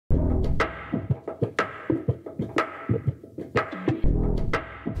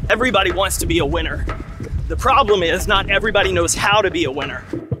Everybody wants to be a winner. The problem is not everybody knows how to be a winner.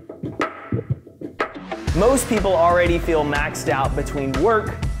 Most people already feel maxed out between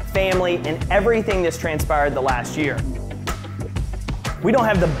work, family, and everything that's transpired the last year. We don't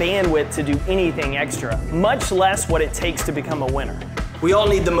have the bandwidth to do anything extra, much less what it takes to become a winner. We all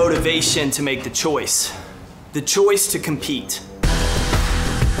need the motivation to make the choice to compete.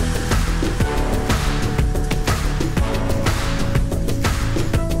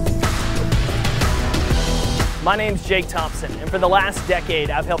 My name's Jake Thompson, and for the last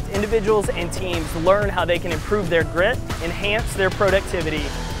decade, I've helped individuals and teams learn how they can improve their grit, enhance their productivity,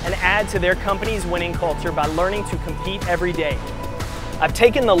 and add to their company's winning culture by learning to compete every day. I've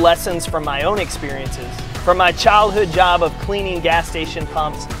taken the lessons from my own experiences, from my childhood job of cleaning gas station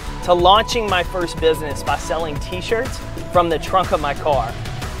pumps to launching my first business by selling t-shirts from the trunk of my car,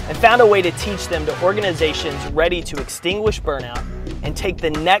 and found a way to teach them to organizations ready to extinguish burnout and take the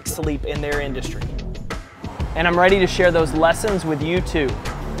next leap in their industry. And I'm ready to share those lessons with you too.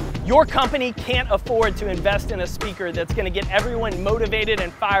 Your company can't afford to invest in a speaker that's going to get everyone motivated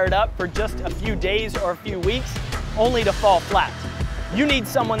and fired up for just a few days or a few weeks, only to fall flat. You need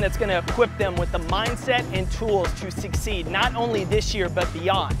someone that's going to equip them with the mindset and tools to succeed, not only this year, but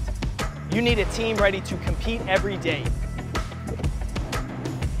beyond. You need a team ready to compete every day.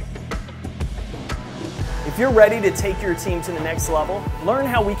 If you're ready to take your team to the next level, learn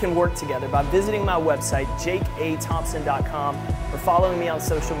how we can work together by visiting my website, jakeathompson.com, or following me on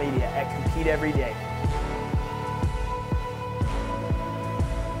social media at Compete Every Day.